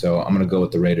year. So I'm going to go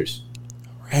with the Raiders.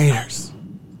 Raiders.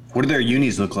 What do their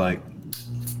unis look like?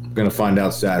 I'm going to find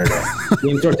out Saturday.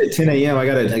 Game starts at 10 a.m. I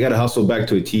gotta hustle back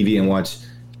to a TV and watch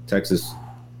Texas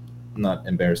not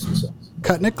embarrass themselves.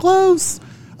 Cutting it close.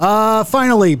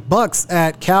 Finally, Bucks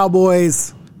at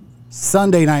Cowboys.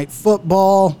 Sunday night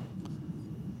football.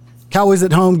 Cowboys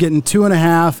at home getting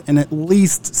 2.5 and at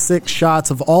least 6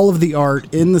 shots of all of the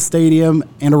art in the stadium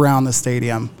and around the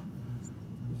stadium.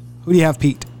 Who do you have,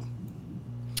 Pete?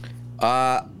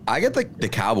 I get the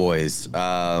Cowboys.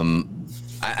 I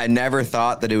never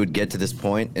thought that it would get to this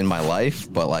point in my life,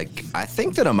 but I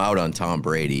think that I'm out on Tom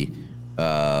Brady.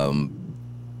 Not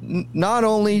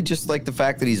only just the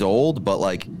fact that he's old, but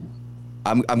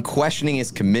I'm questioning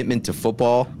his commitment to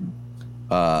football.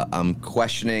 I'm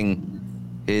questioning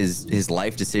his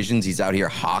life decisions. He's out here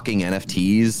hawking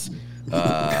NFTs.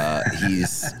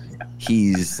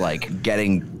 He's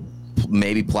getting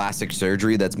maybe plastic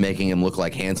surgery that's making him look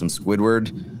like handsome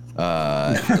Squidward.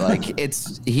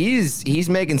 He's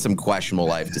making some questionable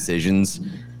life decisions,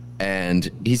 and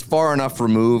he's far enough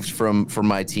removed from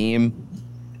my team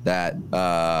that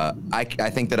I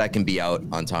think that I can be out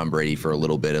on Tom Brady for a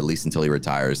little bit, at least until he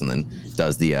retires and then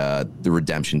does the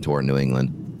redemption tour in New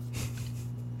England.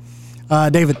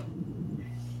 David.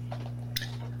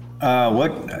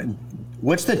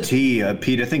 What's the T,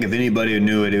 Pete? I think if anybody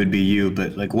knew it, it would be you.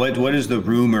 But what is the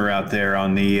rumor out there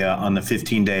on the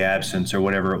 15-day absence or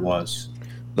whatever it was?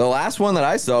 The last one that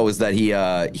I saw was that he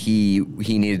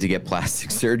needed to get plastic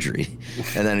surgery,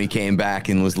 and then he came back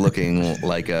and was looking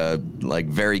like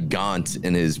very gaunt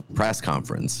in his press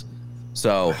conference.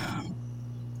 So,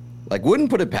 wouldn't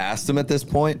put it past him at this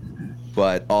point,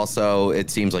 but also it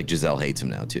seems like Giselle hates him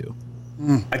now too.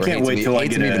 I can't wait till I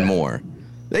get even more.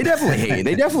 They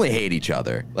definitely hate each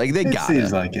other. Like they got it.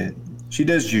 Seems like it. She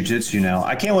does jujitsu now.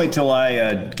 I can't wait till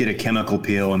I get a chemical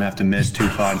peel and have to miss 2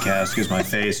 podcasts because my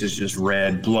face is just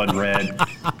red, blood red.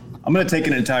 I'm going to take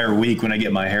an entire week when I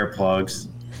get my hair plugs.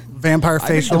 Vampire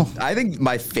facial. I think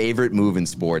my favorite move in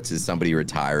sports is somebody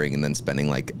retiring and then spending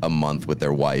like a month with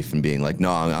their wife and being like,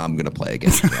 no, I'm going to play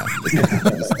again. Yeah,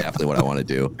 this is definitely what I want to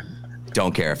do.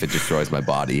 Don't care if it destroys my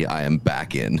body. I am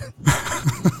back in.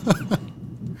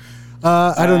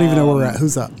 I don't even know where we're at.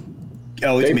 Who's up?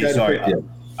 Oh, it's me. Sorry.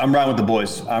 I'm riding with the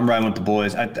boys.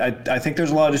 I think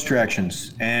there's a lot of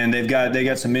distractions, and they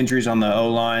got some injuries on the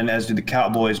O-line, as do the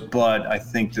Cowboys, but I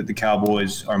think that the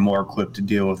Cowboys are more equipped to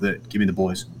deal with it. Give me the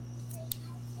boys.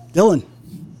 Dillon.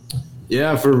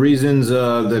 Yeah, for reasons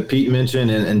that Pete mentioned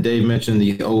and Dave mentioned,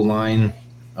 the O-line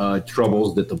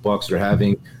troubles that the Bucs are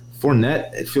having.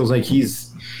 Fournette, it feels like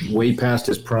he's way past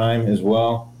his prime as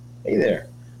well. Hey there.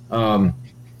 I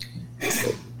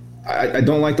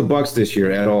don't like the Bucs this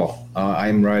year at all.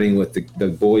 I'm riding with the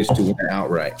boys to win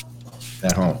outright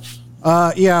at home.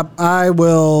 Yeah, I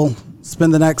will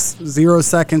spend the next 0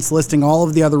 seconds listing all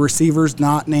of the other receivers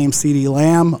not named CeeDee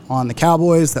Lamb on the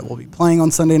Cowboys that will be playing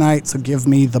on Sunday night. So give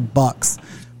me the Bucs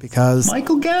because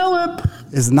Michael Gallup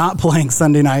is not playing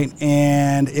Sunday night.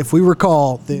 And if we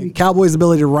recall, the Cowboys'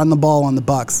 ability to run the ball on the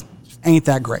Bucs ain't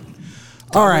that great.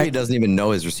 All right. He doesn't even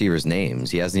know his receivers'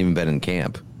 names. He hasn't even been in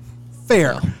camp.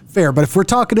 Fair. But if we're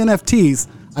talking NFTs,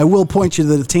 I will point you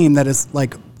to the team that is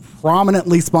like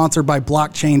prominently sponsored by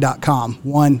blockchain.com.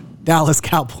 One, Dallas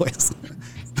Cowboys.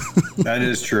 That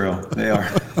is true. They are.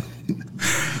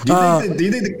 Do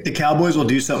you think the Cowboys will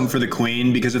do something for the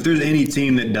Queen? Because if there's any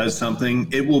team that does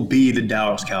something, it will be the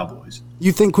Dallas Cowboys.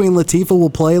 You think Queen Latifah will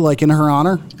play like in her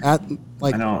honor at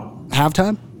like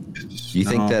halftime? Do you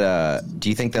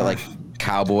think that like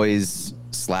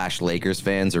Cowboys/Lakers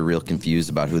fans are real confused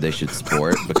about who they should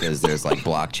support because there's like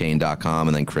blockchain.com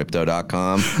and then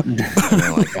crypto.com and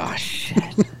they're like, oh shit.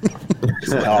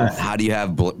 How do you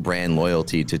have brand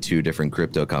loyalty to 2 different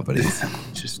crypto companies?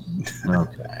 Just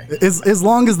Okay. As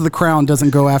long as the Crown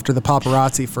doesn't go after the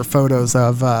paparazzi for photos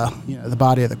of the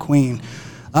body of the Queen.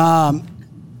 I'm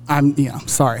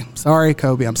sorry,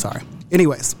 Kobe. I'm sorry.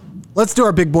 Anyways, let's do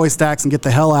our big boy stacks and get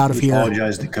the hell out of here.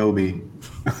 Apologize to Kobe.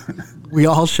 We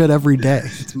all should every day.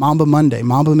 It's Mamba Monday,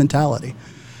 Mamba mentality.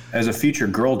 As a future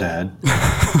girl dad.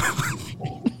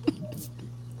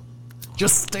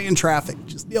 Just stay in traffic.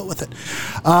 Just deal with it.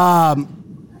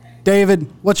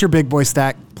 David, what's your big boy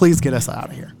stack? Please get us out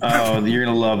of here. Oh, you're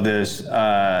going to love this.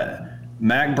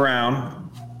 Mac Brown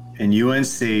and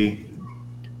UNC,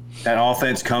 that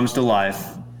offense comes to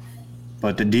life,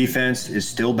 but the defense is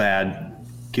still bad.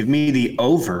 Give me the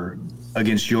over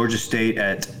against Georgia State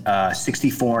at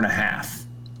 64.5.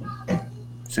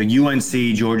 So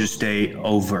UNC, Georgia State,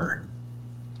 over.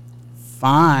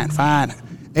 Fine.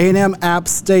 A&M App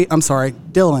State. I'm sorry,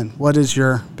 Dillon. What is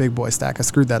your big boy stack? I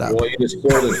screwed that up. Well, you just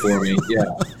spoiled it for me. Yeah,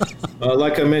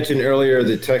 like I mentioned earlier,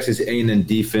 the Texas A&M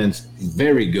defense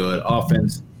very good.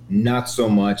 Offense not so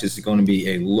much. It's going to be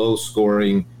a low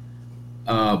scoring,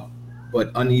 but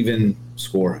uneven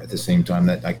score at the same time.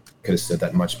 That I could have said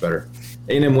that much better.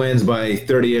 A&M wins by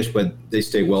 30-ish, but they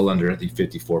stay well under the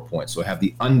 54 points. So I have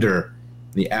the under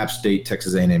the App State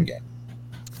Texas A&M game.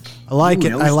 I like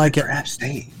it. I like it. App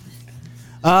State.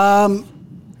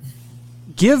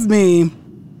 Give me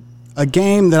a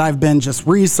game that I've been just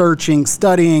researching,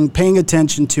 studying, paying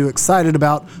attention to, excited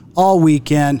about all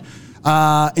weekend,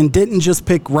 and didn't just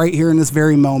pick right here in this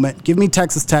very moment. Give me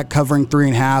Texas Tech covering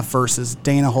 3.5 versus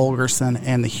Dana Holgorsen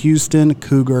and the Houston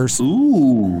Cougars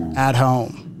at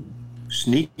home.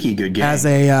 Sneaky good game. As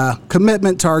a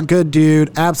commitment to our good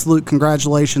dude, absolute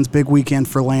congratulations. Big weekend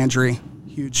for Landry.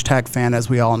 Huge Tech fan, as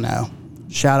we all know.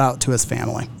 Shout out to his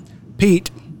family.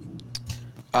 Pete.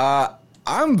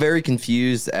 I'm very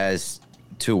confused as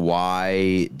to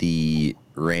why the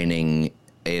reigning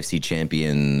AFC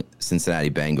champion Cincinnati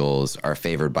Bengals are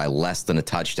favored by less than a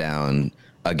touchdown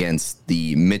against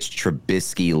the Mitch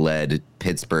Trubisky-led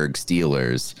Pittsburgh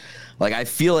Steelers. Like, I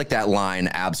feel like that line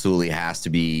absolutely has to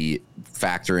be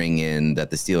factoring in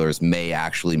that the Steelers may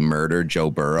actually murder Joe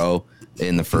Burrow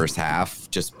in the first half,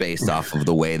 just based off of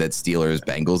the way that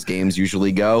Steelers-Bengals games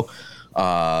usually go.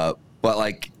 But,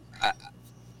 like,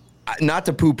 not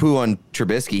to poo-poo on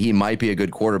Trubisky, he might be a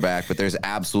good quarterback, but there's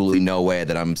absolutely no way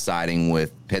that I'm siding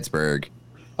with Pittsburgh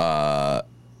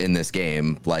in this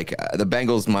game. Like, the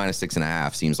Bengals minus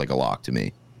 6.5 seems like a lock to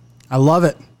me. I love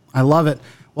it.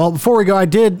 Well, before we go,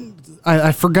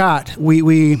 I forgot.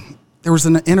 We there was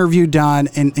an interview done,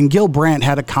 and Gil Brandt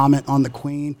had a comment on the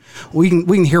Queen. We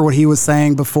can hear what he was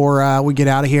saying before we get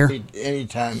out of here.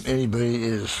 Anytime anybody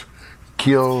is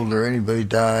killed or anybody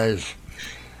dies,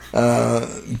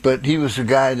 but he was a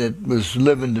guy that was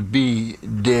living to be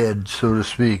dead, so to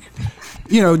speak.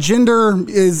 You know, gender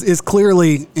is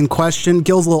clearly in question.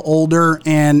 Gil's a little older,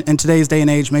 and in today's day and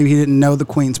age, maybe he didn't know the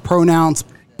Queen's pronouns.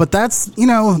 But that's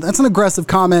an aggressive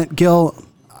comment, Gil.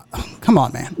 Come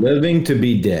on, man. Living to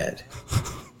be dead.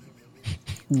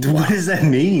 What does that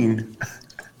mean?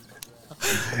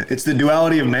 It's the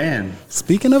duality of man.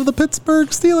 Speaking of the Pittsburgh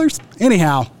Steelers.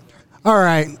 Anyhow, all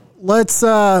right, let's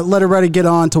let everybody get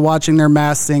on to watching their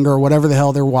Masked Singer or whatever the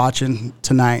hell they're watching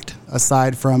tonight,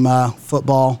 aside from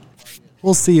football.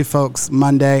 We'll see you folks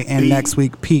Monday and next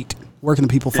week. Pete, where can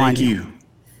the people find you?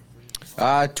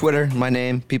 Twitter, my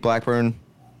name, Pete Blackburn,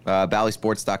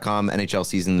 valleysports.com. NHL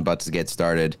season about to get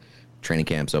started. Training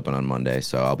camp's open on Monday,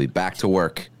 so I'll be back to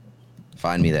work.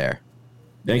 Find me there.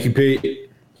 Thank you, Pete.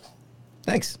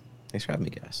 Thanks for having me,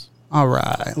 guys. All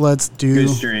right, let's do Good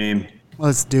stream.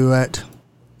 Let's do it.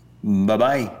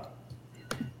 Bye-bye.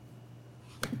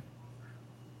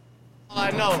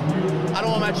 I know. I don't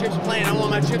want my chips plain. I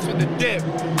want my chips with the dip.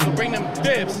 So bring them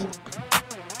dips.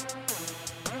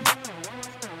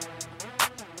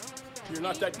 You're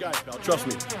not that guy, pal. Trust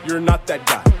me. You're not that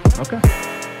guy. Okay.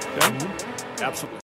 Absolutely.